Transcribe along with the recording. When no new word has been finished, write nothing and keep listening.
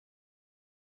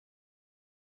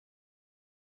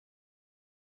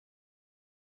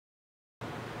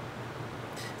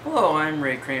Hello, I'm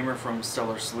Ray Kramer from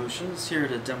Stellar Solutions, here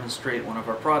to demonstrate one of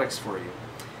our products for you.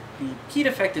 The heat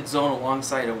affected zone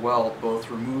alongside a weld both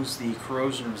removes the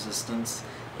corrosion resistance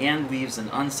and leaves an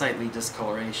unsightly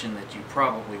discoloration that you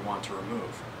probably want to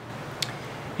remove.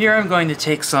 Here I'm going to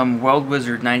take some Weld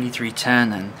Wizard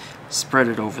 9310 and spread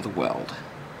it over the weld.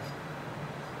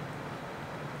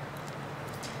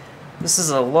 This is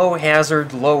a low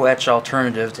hazard, low etch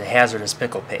alternative to hazardous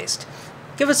pickle paste.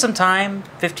 Give it some time,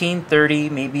 15, 30,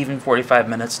 maybe even 45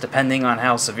 minutes, depending on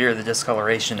how severe the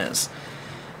discoloration is.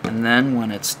 And then when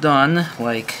it's done,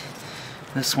 like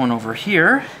this one over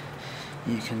here,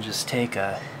 you can just take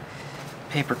a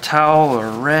paper towel or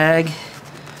a rag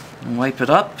and wipe it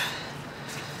up.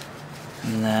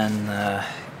 And then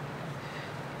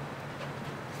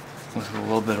with a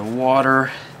little bit of water,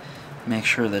 make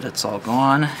sure that it's all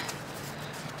gone.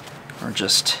 Or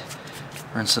just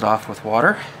rinse it off with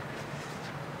water.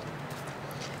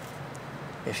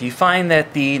 If you find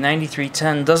that the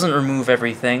 9310 doesn't remove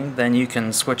everything, then you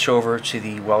can switch over to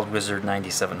the Weld Wizard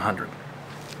 9700.